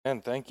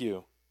And thank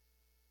you.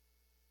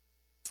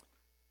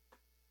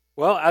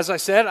 Well, as I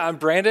said, I'm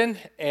Brandon,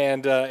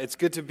 and it's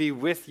good to be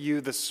with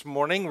you this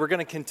morning. We're going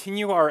to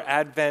continue our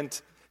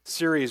Advent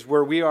series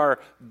where we are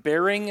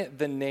bearing His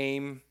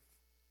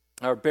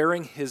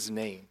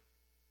name.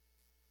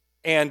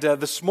 And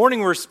this morning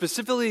we're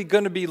specifically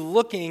going to be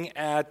looking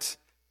at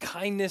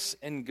kindness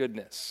and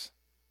goodness.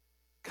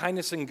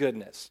 Kindness and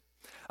goodness.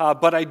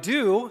 But I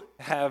do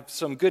have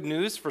some good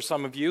news for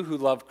some of you who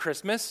love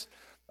Christmas.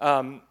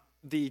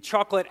 The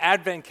chocolate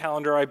advent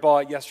calendar I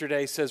bought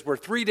yesterday says we're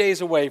 3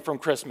 days away from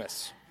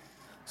Christmas.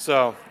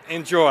 So,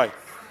 enjoy.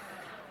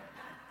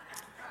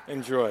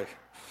 Enjoy.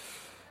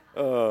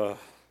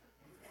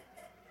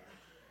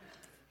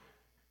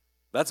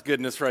 That's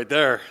goodness right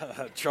there,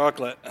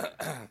 chocolate.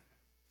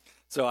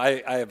 So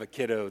I have a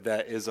kiddo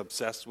that is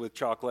obsessed with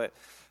chocolate.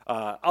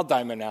 I'll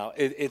diamond out.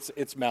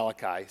 It's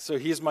Malachi. So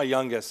he's my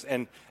youngest,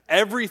 and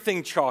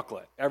everything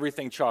chocolate.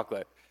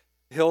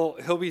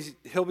 He'll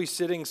be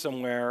sitting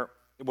somewhere,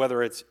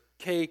 whether it's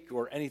cake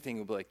or anything,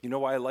 he'll be like, you know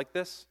why I like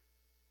this?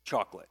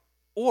 Chocolate.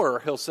 Or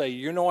he'll say,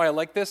 you know why I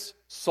like this?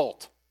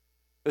 Salt.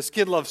 This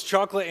kid loves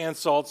chocolate and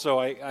salt, so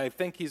I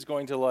think he's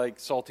going to like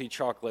salty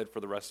chocolate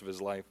for the rest of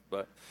his life.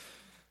 But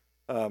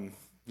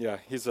yeah,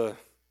 he's a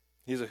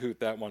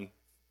hoot, that one.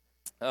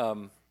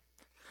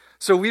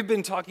 So we've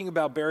been talking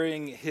about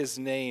bearing his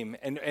name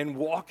and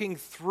walking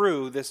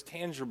through this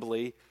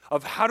tangibly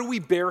of how do we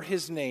bear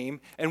his name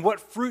and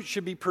what fruit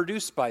should be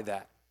produced by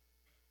that.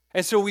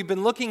 And so we've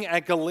been looking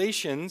at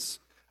Galatians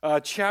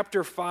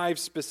chapter 5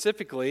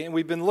 specifically, and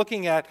we've been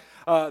looking at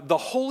the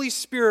Holy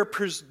Spirit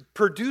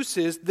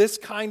produces this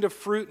kind of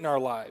fruit in our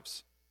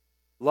lives.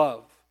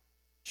 Love,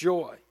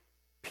 joy,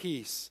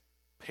 peace,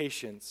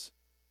 patience,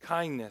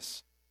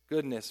 kindness,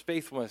 goodness,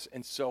 faithfulness,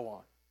 and so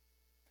on.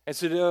 And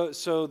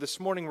so this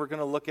morning we're going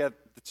to look at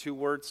the two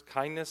words,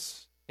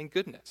 kindness and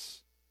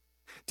goodness.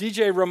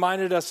 DJ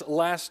reminded us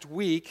last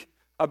week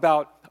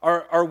about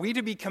are we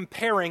to be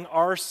comparing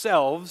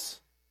ourselves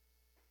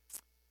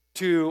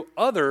to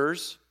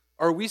others,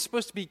 or are we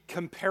supposed to be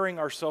comparing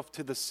ourselves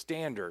to the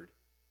standard,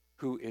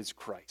 who is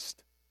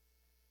Christ?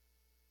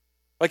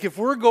 Like if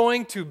we're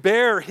going to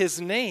bear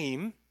his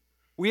name,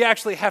 we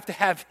actually have to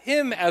have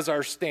him as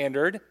our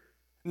standard,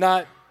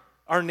 not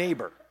our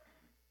neighbor.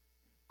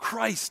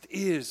 Christ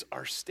is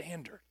our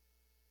standard.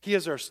 He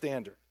is our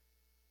standard.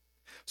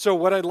 So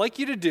what I'd like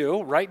you to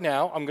do right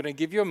now, I'm going to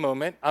give you a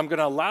moment. I'm going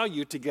to allow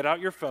you to get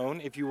out your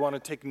phone if you want to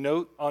take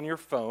note on your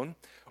phone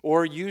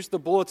or use the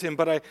bulletin.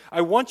 But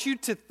I want you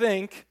to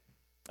think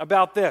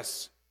about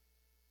this.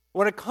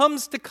 When it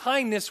comes to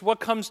kindness, what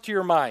comes to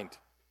your mind?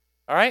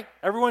 All right?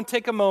 Everyone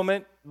take a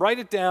moment, write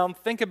it down,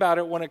 think about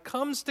it. When it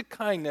comes to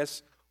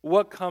kindness,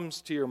 what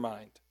comes to your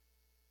mind?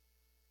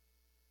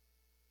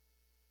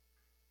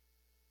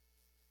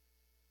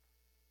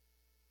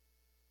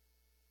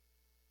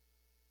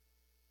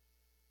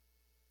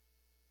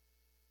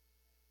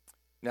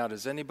 Now,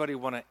 does anybody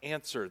want to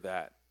answer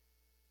that?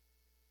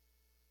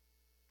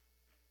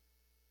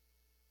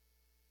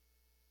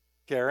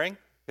 Caring,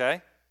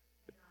 okay.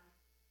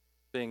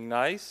 Being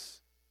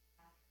nice.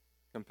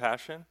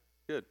 Compassion,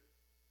 good.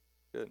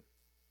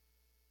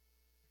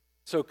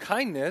 So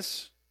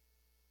kindness,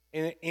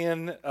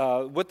 in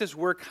what this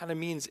word kind of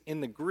means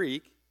in the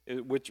Greek,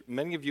 which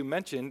many of you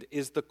mentioned,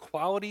 is the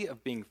quality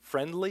of being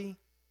friendly,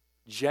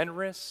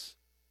 generous,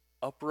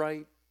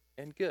 upright,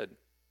 and good.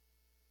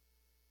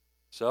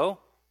 So,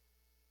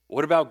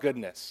 what about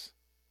goodness?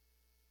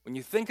 When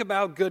you think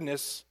about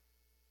goodness,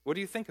 what do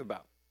you think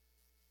about?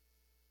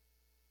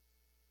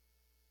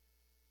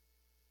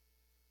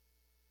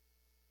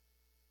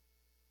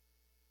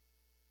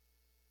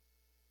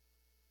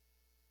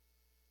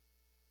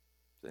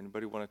 Does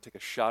anybody want to take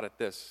a shot at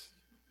this?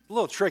 It's a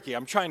little tricky.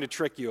 I'm trying to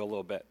trick you a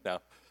little bit now.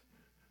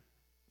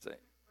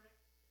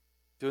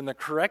 Doing the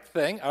correct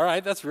thing. All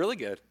right, that's really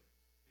good.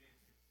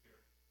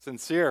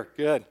 Sincere,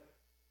 good.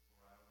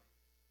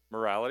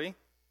 Morality.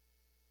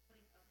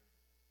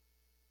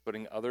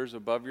 Putting others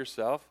above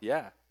yourself.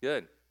 Yeah,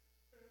 good.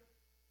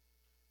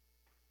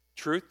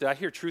 Truth. Did I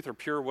hear truth or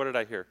pure? What did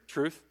I hear?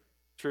 Truth?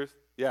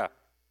 Yeah.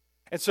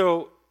 And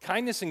so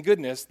kindness and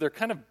goodness, they're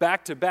kind of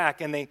back to back,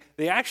 and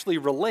they actually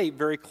relate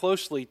very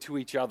closely to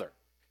each other.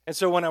 And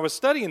so when I was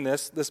studying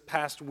this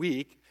past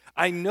week,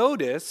 I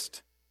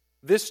noticed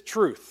this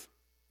truth.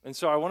 And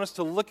so I want us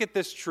to look at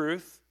this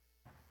truth,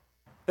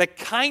 that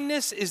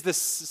kindness is the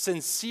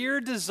sincere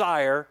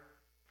desire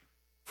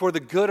for the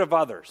good of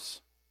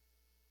others.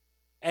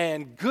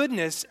 And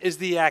goodness is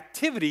the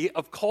activity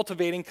of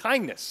cultivating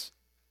kindness.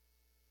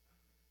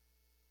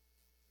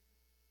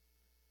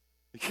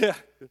 Yeah,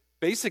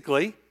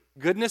 basically,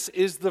 goodness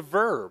is the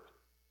verb.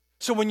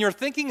 So when you're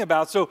thinking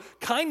about,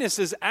 kindness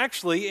is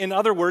actually, in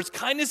other words,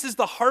 kindness is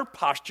the heart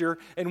posture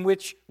in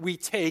which we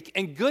take,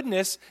 and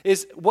goodness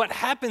is what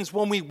happens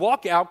when we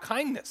walk out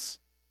kindness.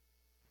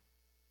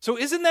 So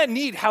isn't that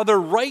neat how they're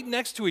right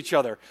next to each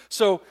other?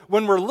 So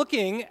when we're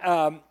looking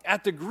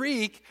at the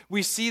Greek,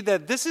 we see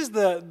that this is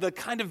the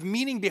kind of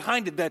meaning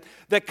behind it,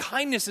 that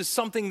kindness is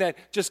something that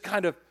just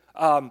kind of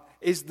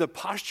is the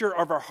posture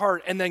of our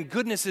heart, and then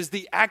goodness is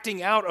the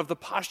acting out of the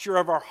posture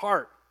of our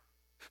heart.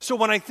 So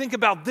when I think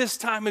about this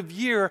time of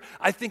year,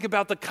 I think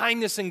about the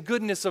kindness and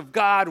goodness of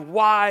God.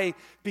 Why?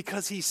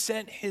 Because he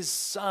sent his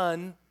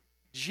son,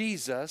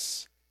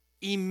 Jesus,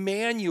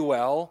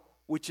 Emmanuel,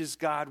 which is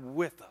God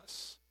with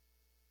us.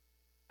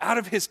 Out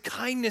of his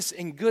kindness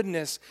and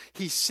goodness,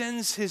 he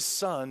sends his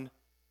son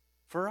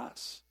for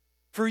us,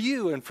 for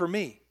you and for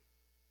me.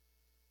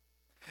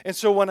 And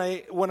so when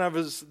I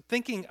was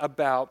thinking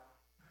about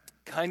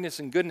kindness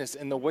and goodness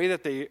and the way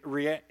that they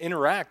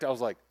interact, I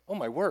was like, oh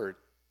my word,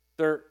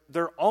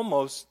 they're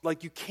almost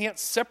like you can't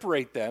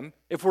separate them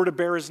if we're to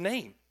bear his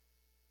name.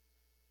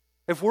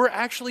 If we're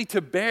actually to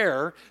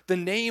bear the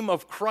name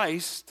of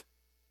Christ,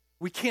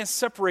 we can't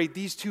separate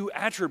these two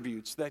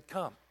attributes that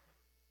come.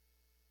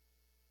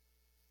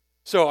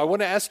 So I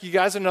want to ask you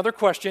guys another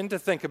question to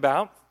think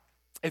about.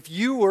 If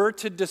you were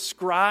to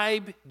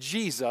describe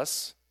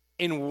Jesus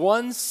in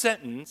one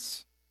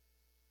sentence,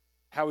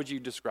 how would you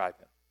describe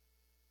him?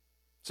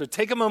 So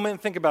take a moment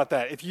and think about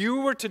that. If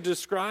you were to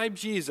describe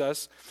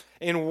Jesus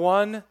in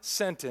one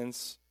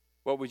sentence,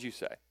 what would you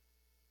say?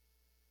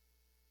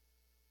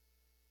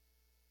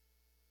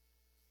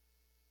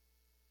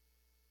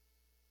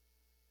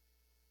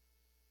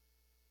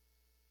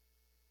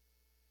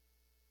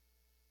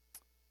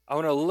 I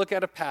want to look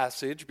at a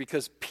passage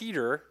because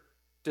Peter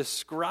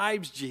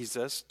describes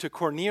Jesus to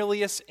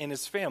Cornelius and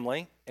his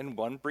family in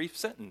one brief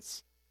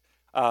sentence.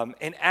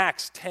 In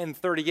Acts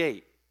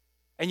 10:38.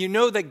 And you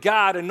know that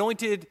God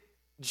anointed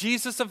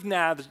Jesus of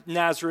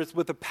Nazareth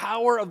with the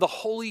power of the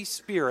Holy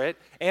Spirit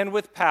and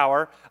with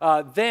power.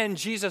 Then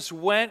Jesus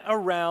went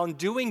around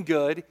doing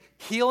good,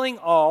 healing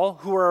all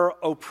who are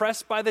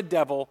oppressed by the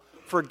devil,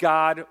 for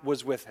God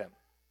was with him.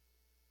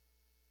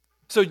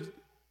 So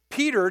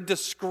Peter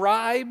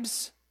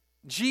describes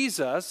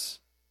Jesus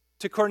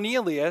to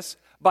Cornelius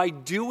by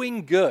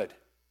doing good.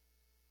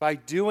 By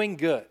doing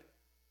good.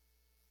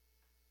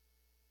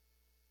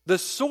 The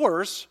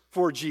source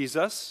for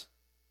Jesus,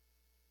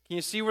 can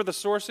you see where the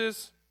source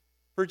is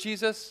for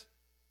Jesus?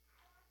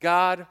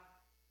 God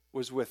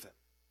was with him.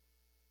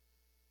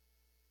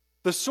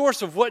 The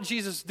source of what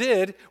Jesus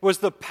did was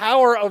the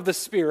power of the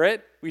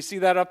Spirit. We see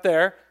that up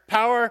there.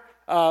 Power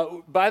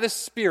by the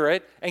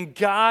Spirit and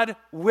God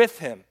with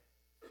him.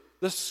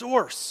 The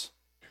source.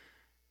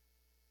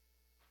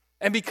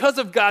 And because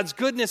of God's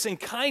goodness and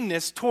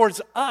kindness towards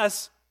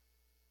us,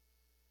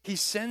 he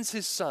sends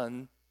his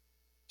son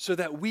so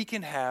that we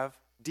can have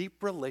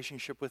deep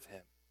relationship with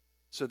him,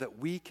 so that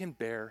we can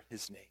bear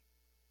his name.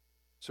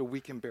 So we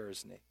can bear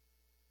his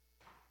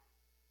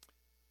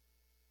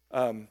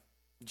name.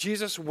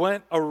 Jesus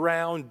went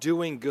around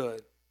doing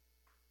good.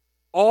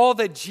 All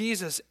that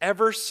Jesus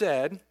ever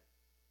said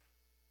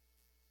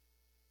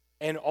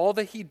and all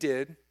that he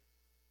did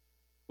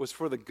was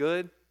for the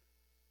good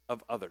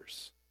of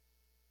others.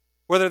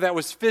 Whether that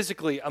was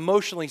physically,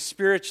 emotionally,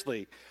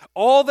 spiritually.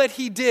 All that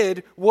he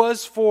did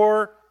was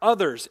for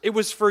others. It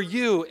was for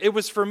you. It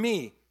was for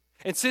me.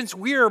 And since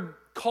we are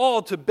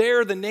called to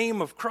bear the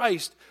name of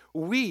Christ,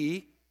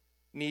 we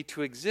need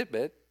to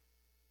exhibit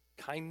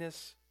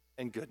kindness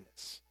and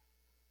goodness.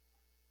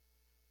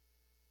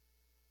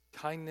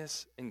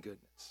 Kindness and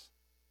goodness.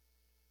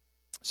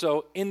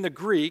 So in the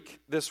Greek,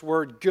 this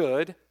word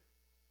good,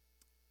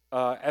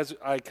 as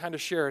I kind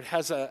of shared,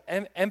 has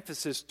an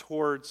emphasis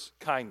towards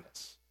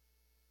kindness.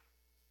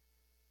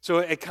 So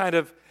it kind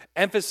of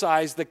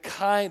emphasized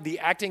the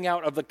acting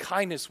out of the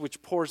kindness which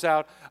pours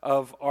out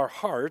of our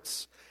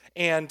hearts.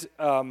 And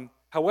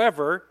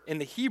however, in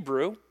the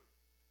Hebrew,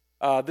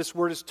 this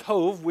word is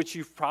tov, which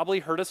you've probably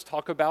heard us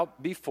talk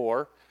about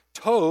before.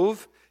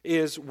 Tov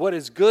is what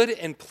is good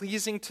and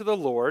pleasing to the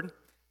Lord,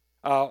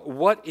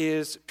 what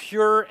is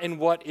pure and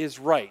what is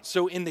right.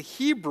 So in the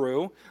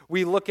Hebrew,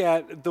 we look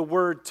at the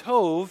word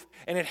tov,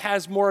 and it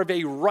has more of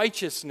a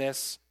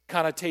righteousness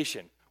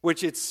connotation,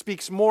 which it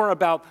speaks more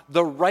about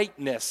the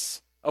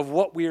rightness of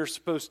what we are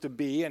supposed to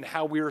be and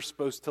how we are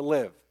supposed to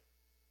live.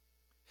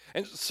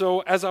 And so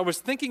as I was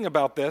thinking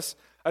about this,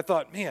 I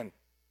thought, man,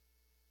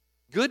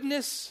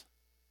 goodness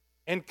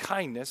and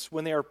kindness,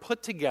 when they are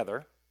put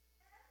together,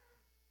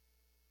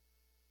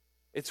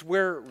 it's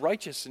where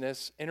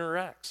righteousness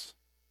interacts.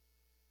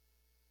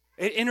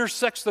 It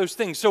intersects those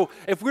things. So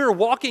if we're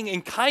walking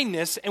in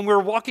kindness and we're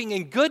walking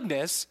in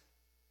goodness,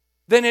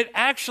 then it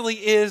actually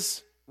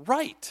is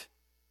right.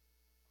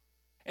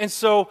 And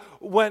so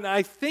when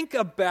I think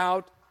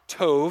about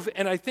Tov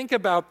and I think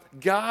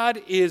about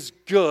God is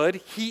good,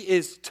 he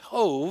is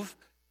Tov,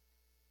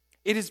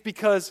 it is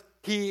because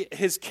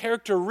his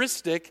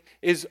characteristic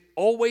is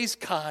always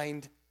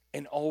kind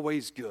and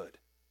always good.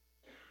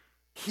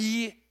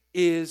 He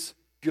is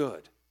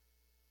good.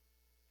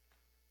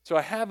 So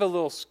I have a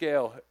little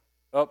scale.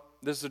 Oh,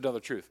 this is another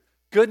truth.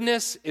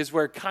 Goodness is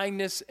where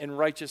kindness and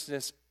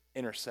righteousness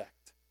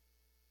intersect.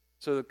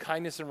 So the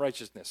kindness and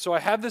righteousness. So I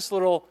have this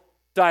little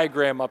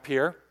diagram up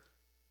here.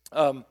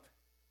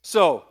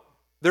 So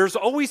there's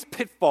always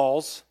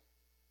pitfalls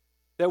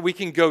that we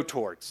can go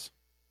towards.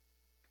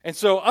 And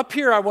so up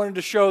here I wanted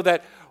to show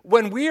that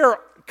when we are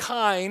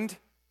kind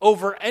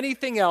over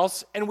anything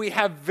else, and we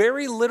have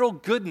very little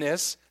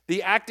goodness,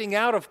 the acting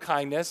out of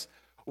kindness,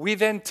 we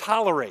then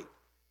tolerate.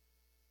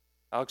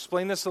 I'll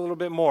explain this a little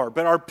bit more,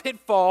 but our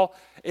pitfall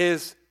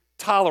is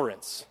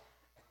tolerance.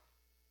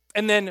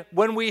 And then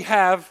when we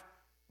have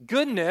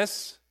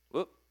goodness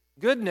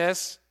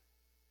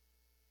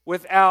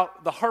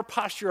without the heart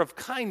posture of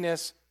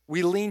kindness,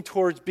 we lean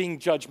towards being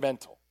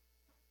judgmental.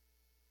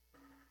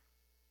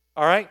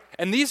 All right?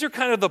 And these are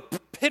kind of the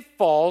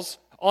pitfalls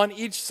on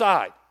each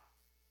side.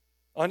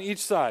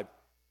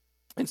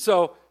 And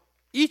so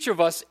each of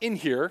us in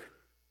here,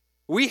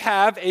 we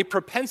have a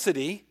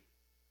propensity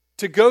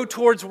to go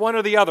towards one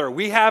or the other.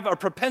 We have a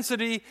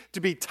propensity to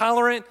be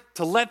tolerant,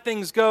 to let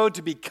things go,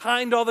 to be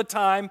kind all the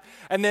time.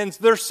 And then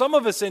there's some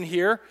of us in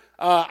here,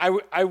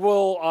 I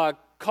will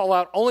call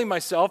out only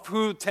myself,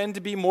 who tend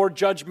to be more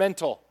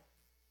judgmental,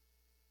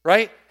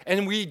 right?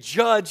 And we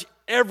judge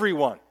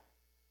everyone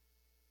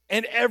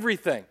and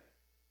everything.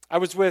 I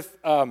was with,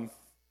 I'll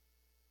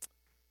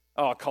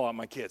call out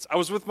my kids. I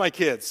was with my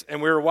kids,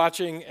 and we were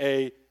watching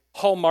a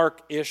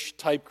Hallmark-ish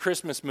type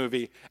Christmas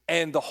movie,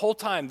 and the whole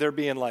time they're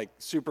being like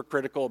super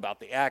critical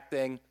about the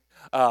acting,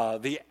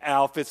 the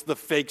outfits, the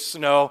fake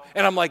snow,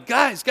 and I'm like,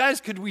 guys,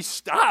 could we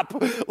stop?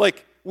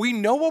 Like, we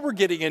know what we're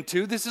getting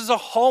into. This is a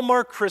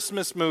Hallmark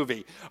Christmas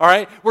movie, all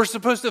right? We're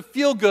supposed to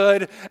feel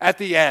good at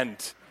the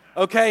end,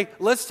 okay?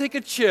 Let's take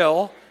a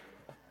chill,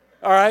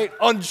 all right,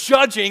 on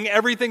judging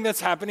everything that's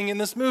happening in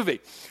this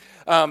movie.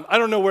 I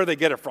don't know where they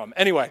get it from.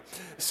 Anyway,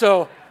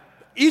 so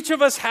each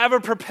of us have a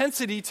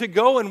propensity to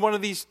go in one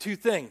of these two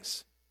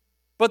things.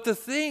 But the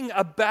thing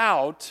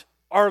about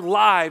our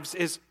lives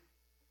is,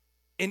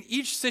 in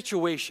each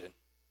situation,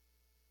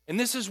 and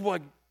this is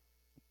what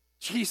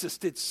Jesus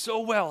did so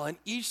well in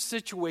each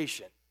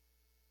situation,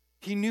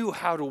 he knew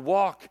how to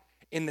walk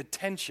in the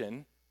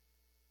tension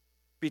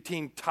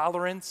between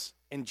tolerance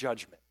and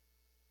judgment,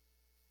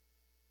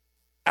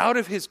 out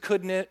of his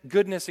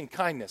goodness and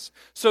kindness.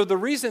 So the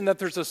reason that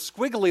there's a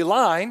squiggly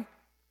line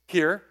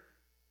here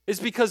is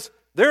because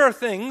there are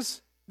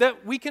things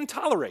that we can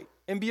tolerate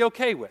and be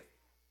okay with,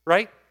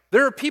 right?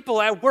 There are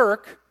people at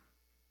work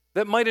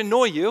that might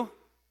annoy you,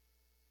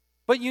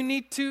 but you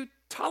need to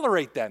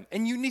tolerate them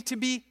and you need to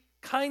be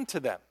kind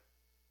to them,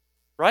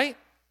 right?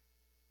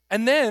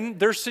 And then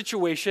there's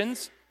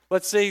situations,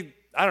 let's say,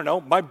 I don't know,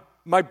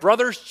 my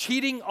brother's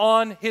cheating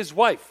on his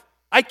wife.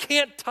 I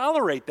can't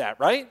tolerate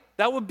that, right?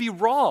 That would be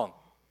wrong.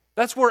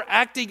 That's where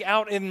acting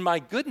out in my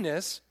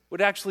goodness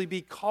would actually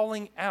be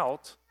calling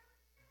out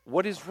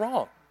what is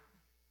wrong.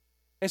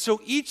 And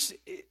so each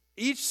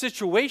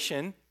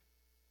situation,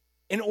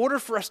 in order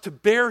for us to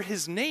bear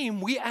his name,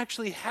 we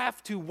actually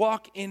have to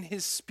walk in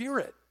his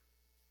spirit.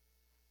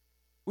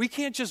 We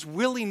can't just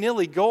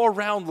willy-nilly go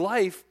around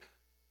life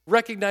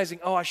recognizing,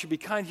 oh, I should be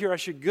kind here, I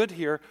should be good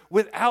here,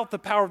 without the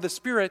power of the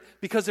Spirit,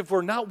 because if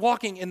we're not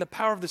walking in the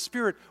power of the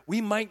Spirit, we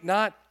might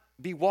not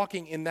be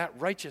walking in that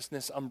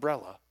righteousness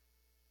umbrella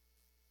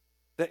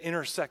that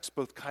intersects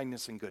both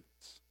kindness and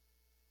goodness.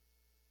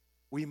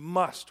 We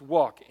must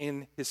walk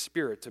in his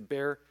Spirit to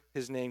bear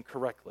his name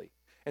correctly.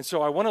 And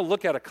so I want to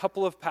look at a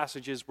couple of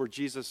passages where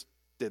Jesus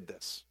did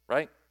this,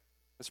 right?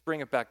 Let's bring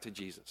it back to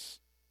Jesus.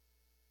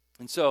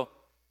 And so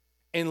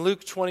in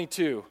Luke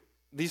 22,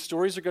 these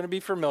stories are going to be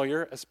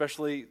familiar,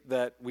 especially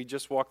that we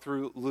just walked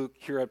through Luke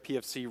here at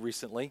PFC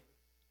recently.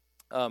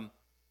 But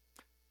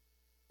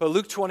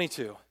Luke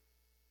 22.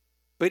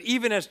 But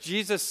even as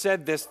Jesus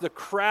said this, the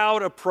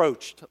crowd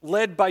approached,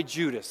 led by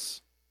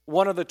Judas,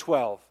 one of the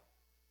 12.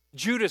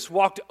 Judas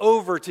walked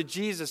over to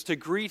Jesus to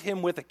greet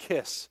him with a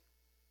kiss.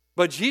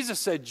 But Jesus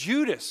said,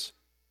 Judas,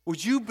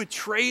 would you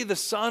betray the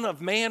Son of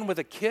Man with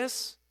a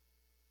kiss?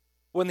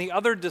 When the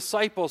other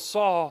disciples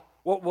saw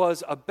what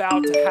was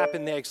about to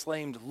happen, they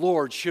exclaimed,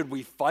 Lord, should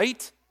we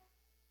fight?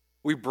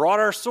 We brought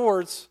our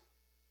swords.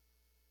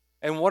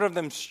 And one of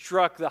them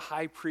struck the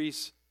high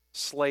priest's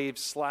slave,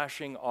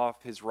 slashing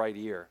off his right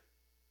ear.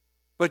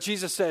 But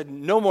Jesus said,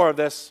 no more of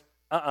this.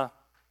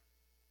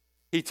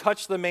 He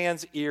touched the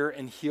man's ear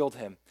and healed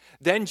him.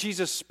 Then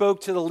Jesus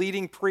spoke to the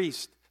leading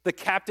priest, the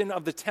captain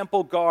of the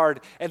temple guard,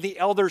 and the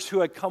elders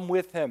who had come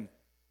with him.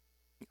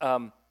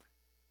 Am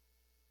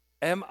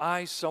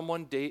I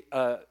some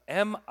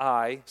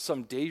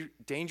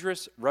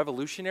dangerous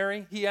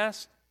revolutionary, he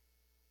asked,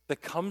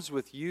 that comes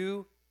with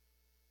you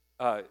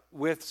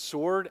with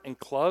sword and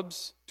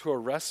clubs to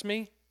arrest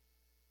me?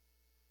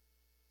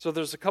 So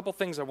there's a couple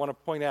things I want to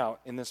point out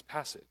in this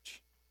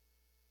passage.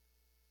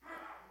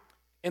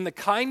 In the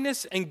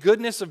kindness and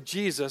goodness of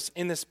Jesus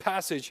in this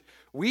passage,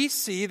 we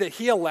see that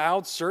he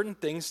allowed certain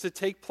things to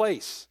take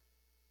place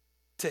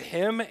to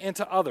him and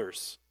to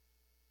others.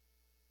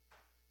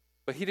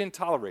 But he didn't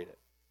tolerate it.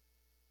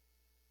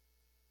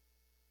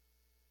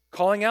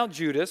 Calling out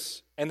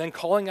Judas and then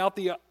calling out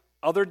the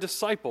other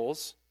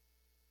disciples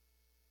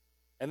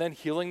and then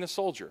healing the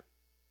soldier.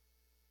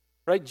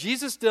 Right?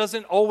 Jesus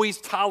doesn't always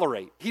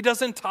tolerate. He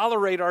doesn't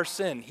tolerate our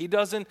sin. He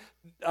doesn't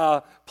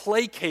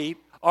placate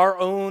our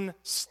own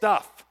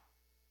stuff.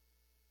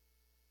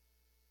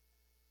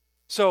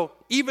 So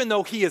even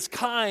though he is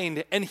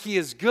kind and he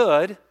is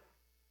good,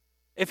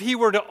 if he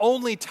were to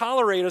only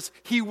tolerate us,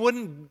 he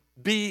wouldn't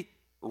be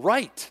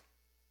right.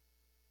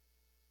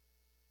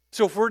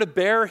 So if we're to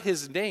bear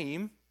his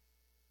name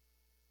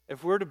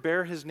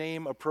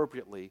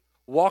appropriately,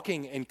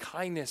 walking in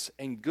kindness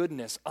and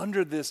goodness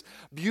under this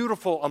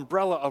beautiful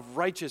umbrella of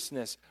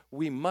righteousness,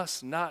 we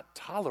must not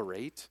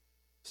tolerate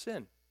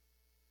sin.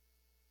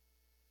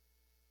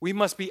 We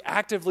must be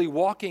actively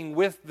walking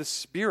with the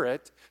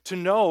Spirit to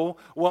know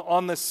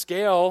on the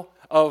scale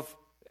of,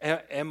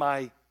 am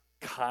I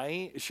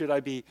kind? Should I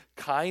be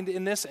kind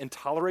in this and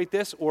tolerate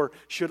this? Or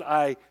should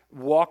I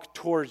walk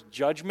towards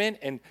judgment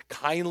and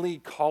kindly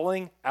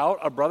calling out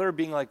a brother,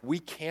 being like, we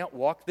can't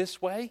walk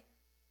this way?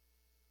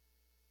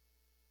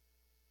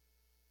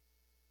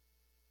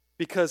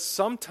 Because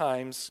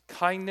sometimes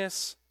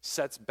kindness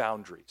sets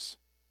boundaries.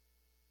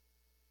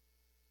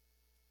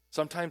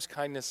 Sometimes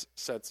kindness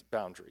sets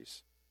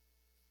boundaries.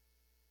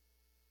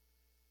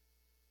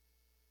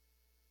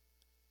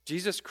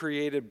 Jesus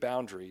created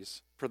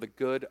boundaries for the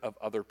good of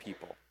other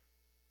people.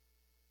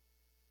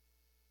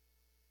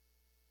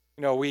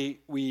 You know,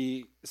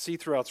 we see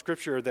throughout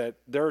Scripture that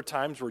there are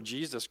times where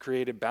Jesus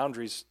created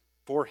boundaries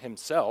for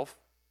himself,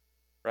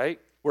 right?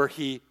 Where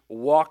he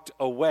walked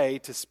away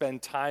to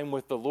spend time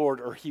with the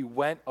Lord, or he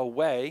went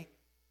away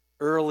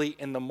early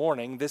in the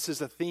morning. This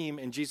is a theme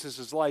in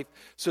Jesus' life,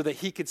 so that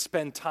he could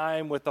spend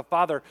time with the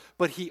Father.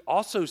 But he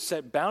also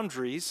set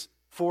boundaries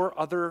for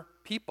other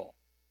people.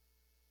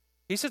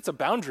 He sets a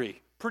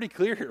boundary pretty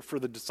clear here for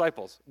the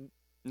disciples.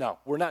 No,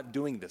 we're not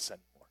doing this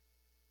anymore.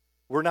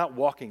 We're not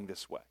walking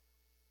this way.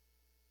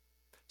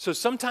 So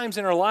sometimes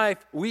in our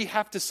life, we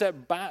have to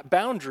set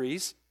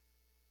boundaries,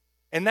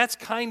 and that's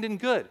kind and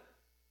good.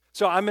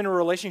 So I'm in a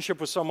relationship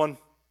with someone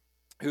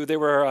who they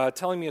were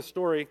telling me a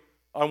story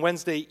on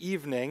Wednesday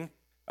evening.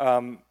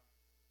 I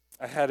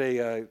had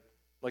a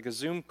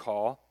Zoom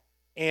call,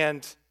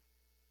 and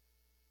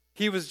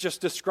he was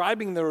just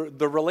describing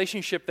the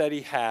relationship that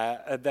he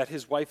had, that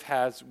his wife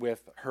has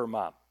with her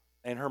mom.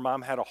 And her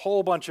mom had a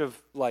whole bunch of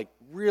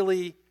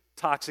really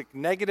toxic,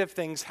 negative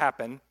things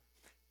happen.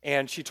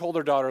 And she told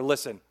her daughter,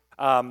 listen,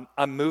 I'm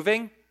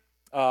moving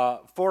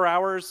 4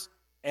 hours,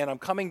 and I'm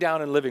coming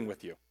down and living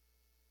with you.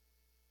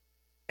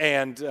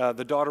 And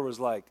the daughter was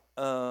like,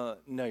 no,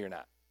 you're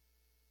not.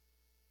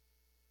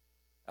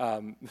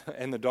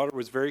 And the daughter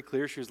was very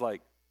clear. She was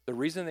like, the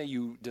reason that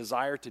you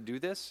desire to do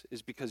this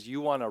is because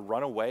you want to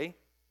run away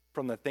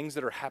from the things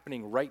that are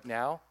happening right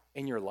now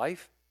in your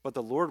life, but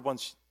the Lord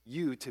wants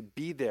you to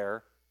be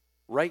there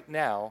right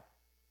now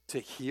to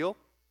heal,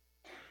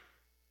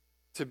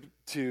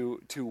 to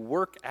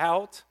work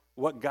out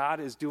what God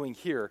is doing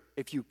here.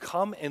 If you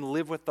come and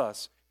live with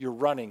us, you're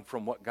running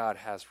from what God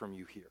has from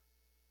you here.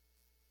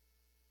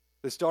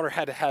 This daughter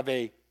had to have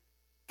a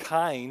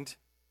kind,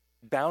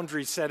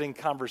 boundary-setting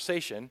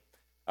conversation.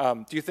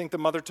 Do you think the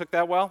mother took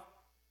that well?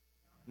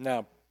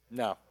 No.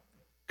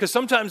 Because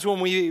sometimes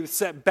when we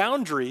set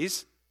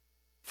boundaries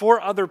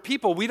for other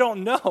people, we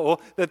don't know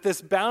that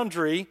this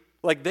boundary,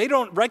 they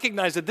don't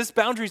recognize that this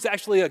boundary is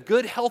actually a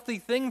good, healthy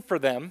thing for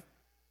them.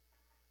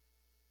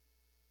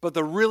 But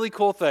the really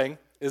cool thing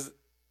is,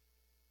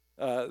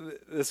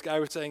 this guy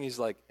was saying, he's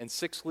like, and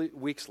 6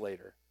 weeks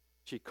later,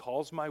 she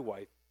calls my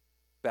wife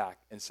back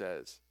and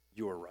says,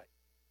 you were right.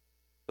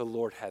 The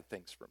Lord had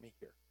things for me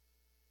here.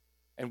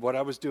 And what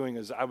I was doing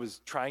is I was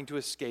trying to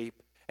escape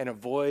and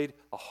avoid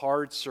a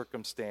hard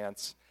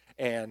circumstance.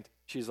 And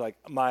she's like,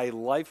 my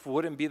life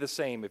wouldn't be the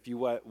same if you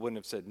wouldn't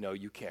have said, no,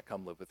 you can't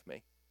come live with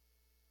me.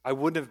 I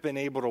wouldn't have been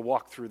able to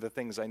walk through the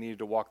things I needed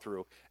to walk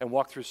through and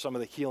walk through some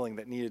of the healing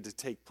that needed to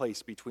take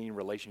place between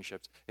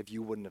relationships if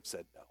you wouldn't have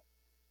said no.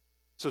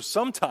 So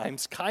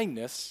sometimes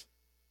kindness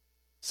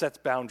sets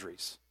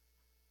boundaries.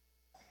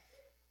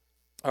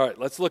 All right,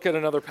 let's look at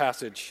another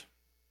passage.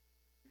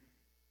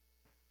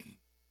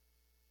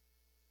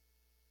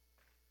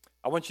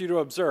 I want you to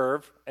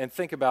observe and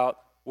think about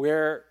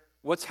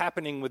what's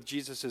happening with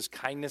Jesus'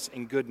 kindness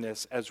and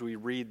goodness as we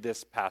read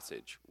this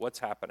passage. What's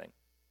happening?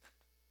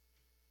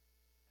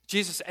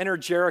 Jesus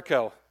entered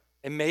Jericho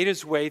and made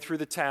his way through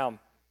the town.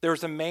 There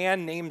was a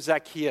man named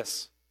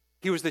Zacchaeus.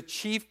 He was the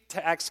chief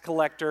tax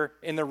collector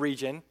in the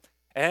region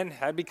and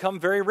had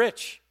become very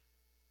rich.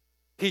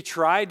 He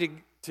tried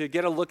to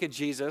get a look at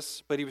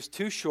Jesus, but he was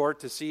too short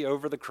to see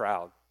over the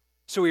crowd.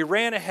 So he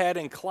ran ahead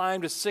and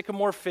climbed a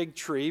sycamore fig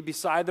tree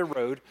beside the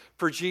road,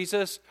 for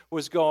Jesus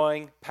was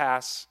going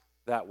past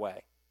that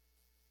way.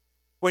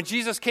 When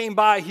Jesus came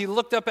by, he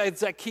looked up at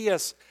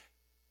Zacchaeus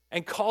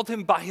and called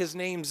him by his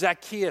name.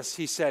 Zacchaeus,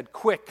 he said,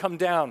 quick, come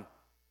down.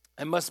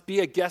 I must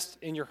be a guest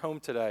in your home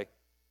today.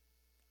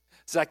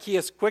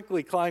 Zacchaeus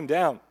quickly climbed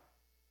down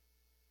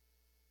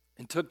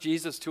and took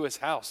Jesus to his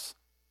house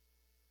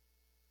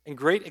in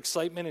great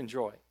excitement and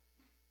joy.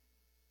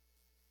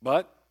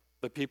 But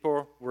the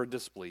people were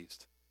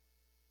displeased.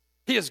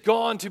 He has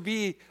gone to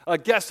be a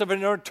guest of a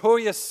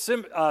notorious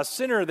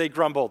sinner, they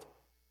grumbled.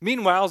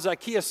 Meanwhile,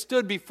 Zacchaeus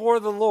stood before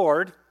the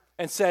Lord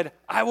and said,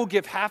 I will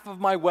give half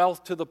of my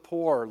wealth to the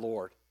poor,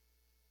 Lord.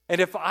 And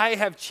if I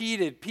have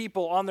cheated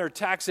people on their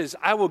taxes,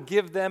 I will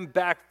give them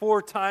back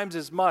 4 times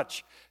as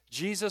much.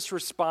 Jesus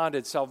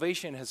responded,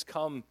 salvation has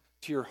come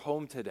to your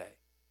home today.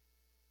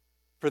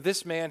 For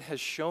this man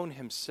has shown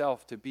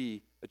himself to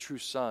be a true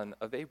son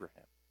of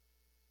Abraham.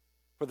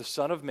 For the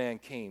Son of Man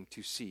came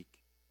to seek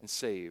and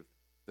save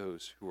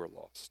those who are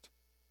lost.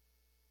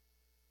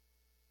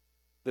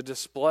 The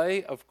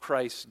display of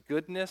Christ's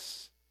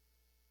goodness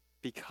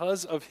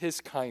because of his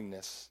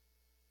kindness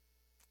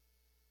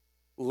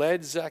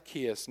led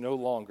Zacchaeus no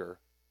longer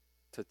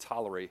to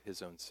tolerate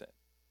his own sin.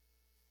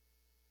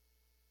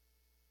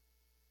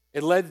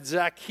 It led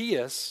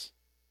Zacchaeus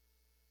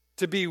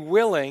to be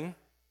willing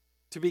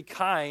to be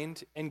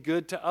kind and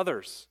good to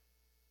others.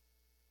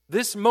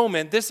 This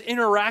moment, this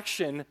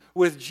interaction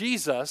with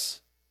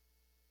Jesus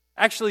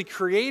actually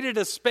created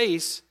a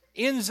space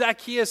in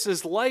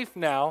Zacchaeus' life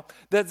now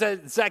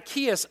that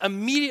Zacchaeus,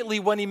 immediately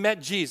when he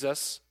met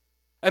Jesus,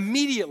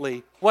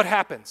 immediately what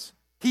happens?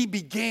 He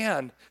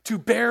began to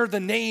bear the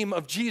name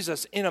of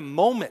Jesus in a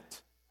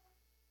moment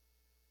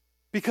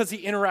because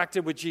he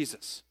interacted with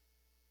Jesus.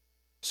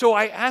 So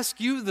I ask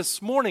you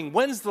this morning,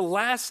 when's the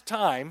last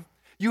time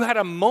you had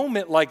a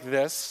moment like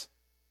this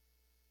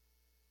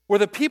where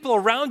the people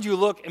around you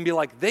look and be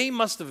like, they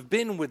must have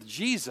been with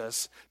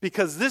Jesus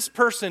because this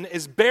person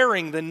is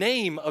bearing the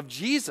name of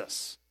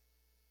Jesus?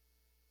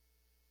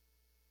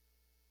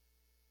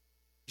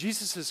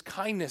 Jesus'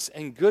 kindness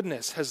and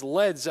goodness has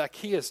led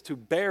Zacchaeus to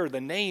bear the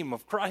name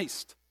of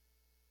Christ.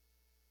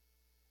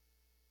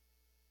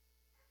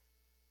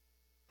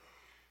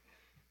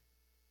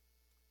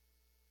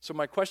 So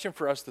my question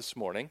for us this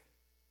morning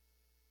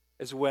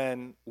is,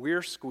 when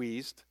we're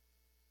squeezed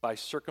by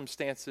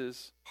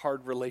circumstances,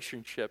 hard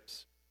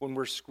relationships, when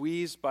we're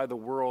squeezed by the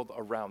world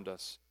around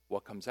us,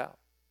 what comes out?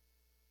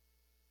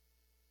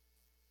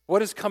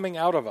 What is coming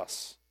out of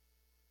us?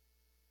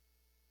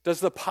 Does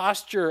the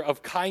posture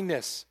of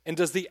kindness and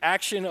does the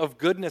action of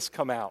goodness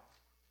come out?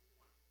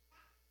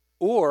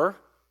 Or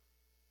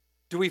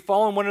do we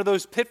fall in one of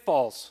those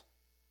pitfalls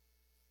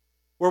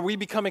where we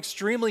become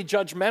extremely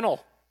judgmental?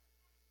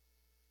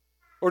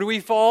 Or do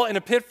we fall in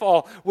a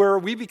pitfall where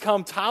we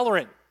become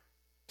tolerant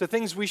to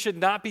things we should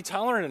not be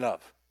tolerant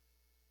of?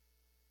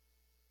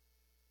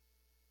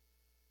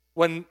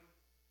 When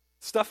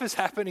stuff is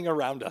happening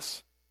around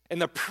us and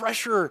the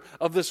pressure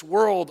of this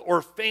world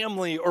or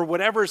family or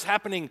whatever is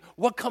happening,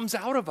 what comes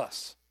out of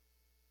us?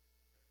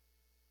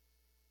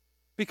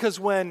 Because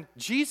when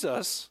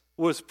Jesus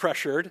was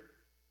pressured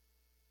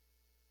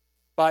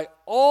by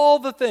all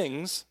the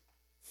things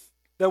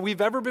that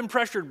we've ever been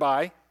pressured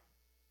by,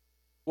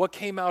 what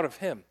came out of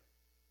him?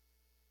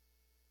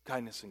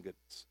 Kindness and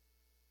goodness.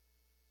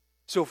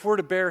 So if we're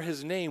to bear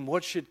his name,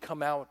 what should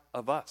come out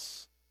of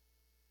us?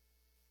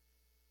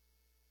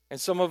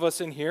 And some of us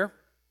in here,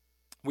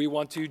 we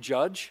want to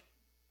judge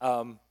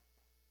and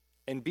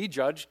be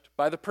judged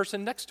by the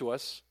person next to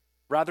us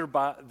rather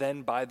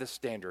than by the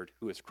standard,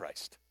 who is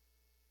Christ.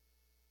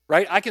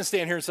 Right? I can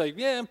stand here and say,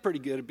 yeah, I'm pretty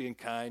good at being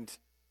kind,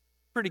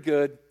 pretty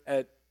good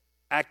at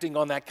acting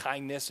on that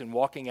kindness and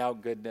walking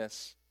out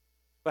goodness.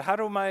 But how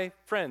do my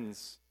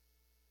friends,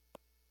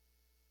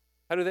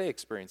 how do they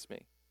experience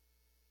me?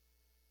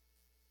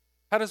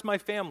 How does my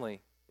family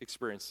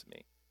experience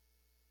me?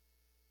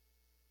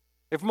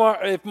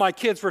 If my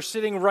kids were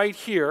sitting right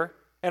here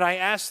and I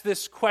asked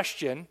this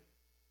question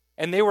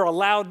and they were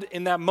allowed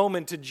in that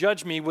moment to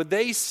judge me, would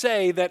they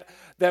say that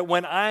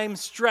when I'm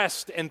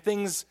stressed and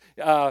things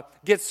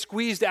get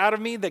squeezed out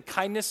of me, that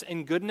kindness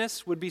and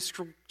goodness would be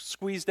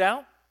squeezed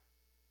out?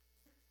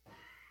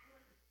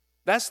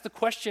 That's the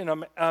question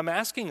I'm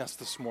asking us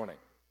this morning.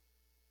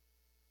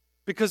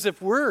 Because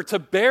if we're to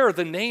bear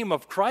the name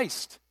of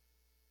Christ,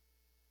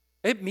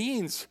 it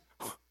means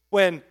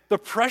when the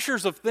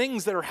pressures of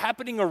things that are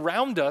happening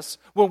around us,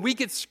 when we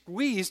get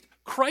squeezed,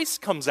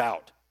 Christ comes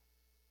out.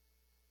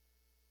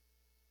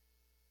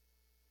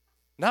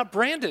 Not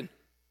Brandon.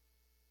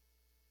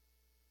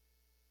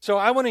 So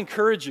I want to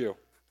encourage you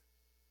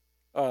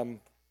to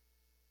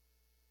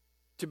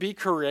be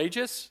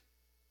courageous.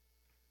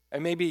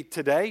 And maybe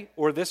today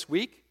or this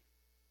week,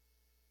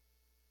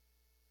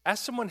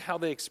 ask someone how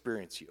they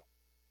experience you.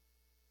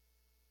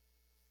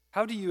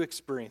 How do you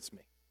experience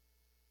me?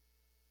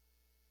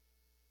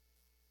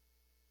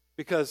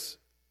 Because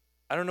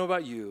I don't know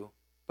about you,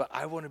 but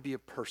I want to be a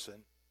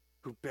person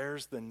who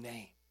bears the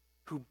name,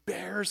 who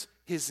bears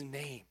his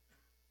name,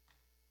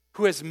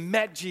 who has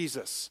met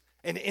Jesus,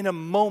 and in a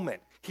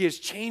moment, he has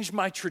changed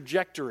my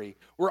trajectory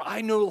where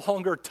I no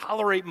longer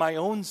tolerate my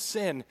own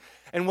sin,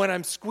 and when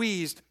I'm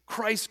squeezed,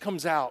 Christ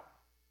comes out.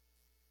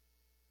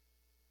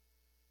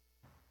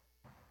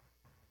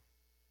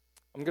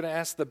 I'm going to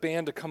ask the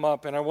band to come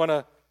up, and I want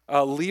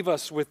to leave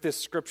us with this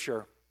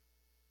scripture.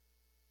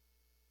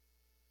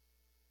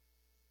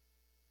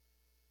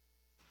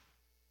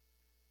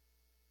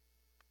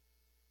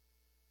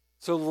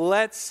 So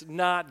let's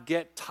not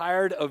get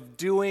tired of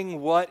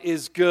doing what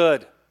is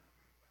good.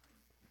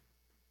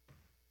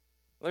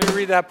 Let me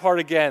read that part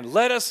again.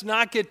 Let us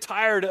not get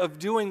tired of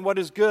doing what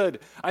is good.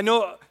 I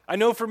know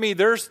for me,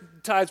 there's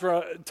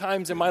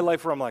times in my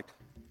life where I'm like,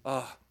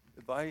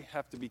 if I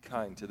have to be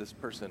kind to this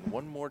person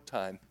one more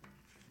time,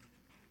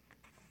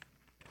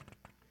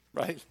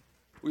 right?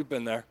 We've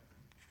been there.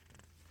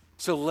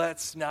 So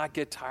let's not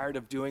get tired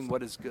of doing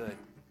what is good.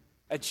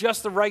 At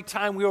just the right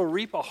time, we will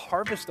reap a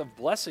harvest of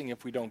blessing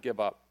if we don't give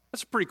up.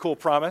 That's a pretty cool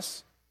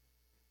promise.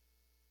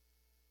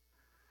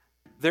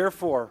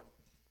 Therefore,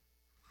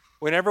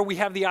 whenever we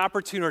have the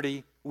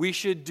opportunity, we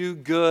should do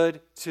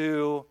good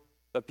to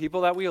the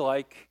people that we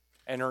like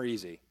and are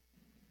easy.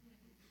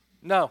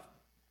 No.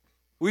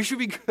 We should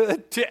be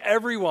good to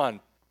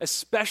everyone,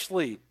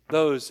 especially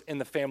those in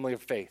the family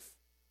of faith.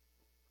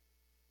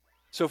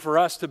 So for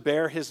us to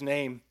bear his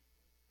name,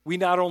 we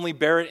not only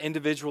bear it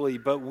individually,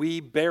 but we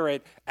bear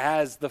it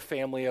as the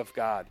family of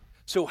God.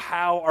 So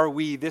how are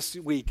we this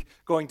week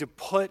going to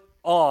put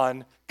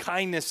on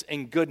kindness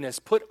and goodness,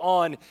 put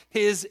on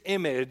his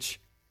image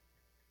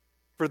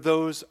for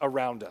those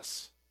around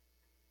us,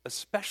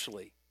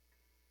 especially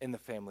in the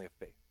family of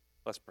faith?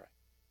 Let's pray.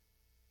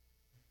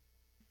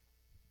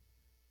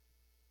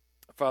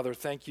 Father,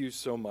 thank you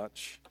so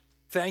much.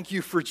 Thank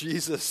you for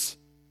Jesus.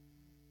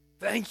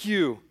 Thank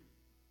you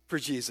for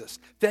Jesus.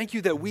 Thank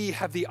you that we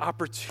have the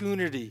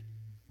opportunity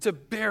to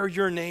bear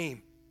your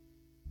name.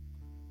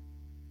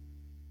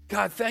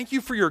 God, thank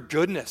you for your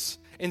goodness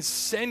in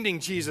sending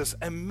Jesus,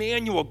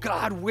 Emmanuel,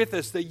 God with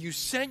us, that you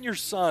sent your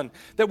son,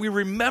 that we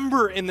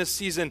remember in this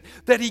season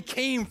that he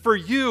came for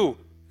you.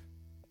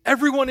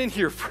 Everyone in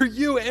here, for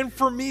you and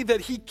for me,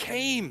 that he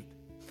came.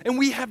 And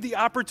we have the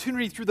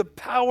opportunity through the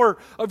power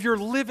of your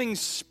living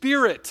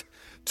Spirit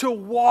to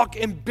walk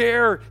and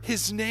bear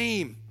his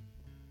name.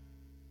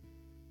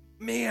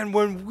 Man,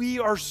 when we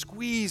are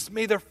squeezed,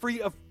 may the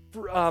fruit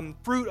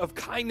of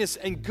kindness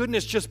and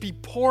goodness just be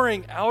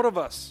pouring out of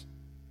us.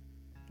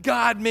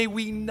 God, may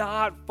we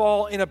not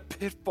fall in a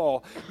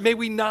pitfall. May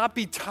we not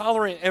be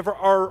tolerant of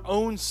our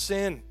own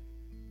sin.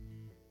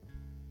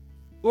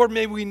 Lord,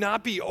 may we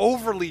not be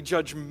overly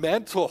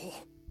judgmental.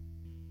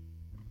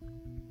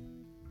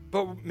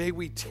 But may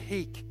we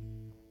take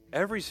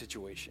every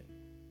situation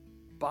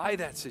by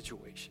that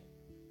situation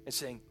and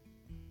saying,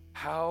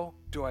 how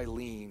do I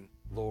lean,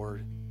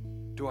 Lord?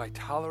 Do I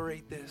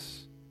tolerate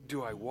this?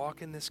 Do I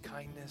walk in this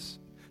kindness?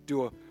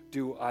 Do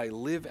I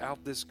live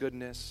out this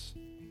goodness?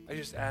 I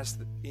just ask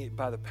that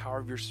by the power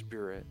of your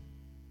Spirit,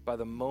 by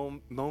the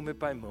moment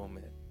by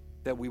moment,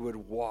 that we would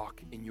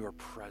walk in your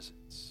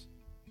presence.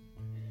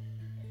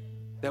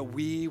 That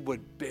we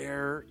would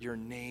bear your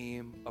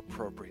name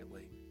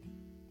appropriately.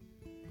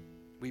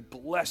 We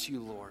bless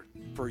you, Lord,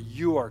 for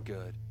you are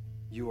good.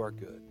 You are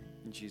good.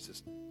 In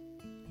Jesus' name.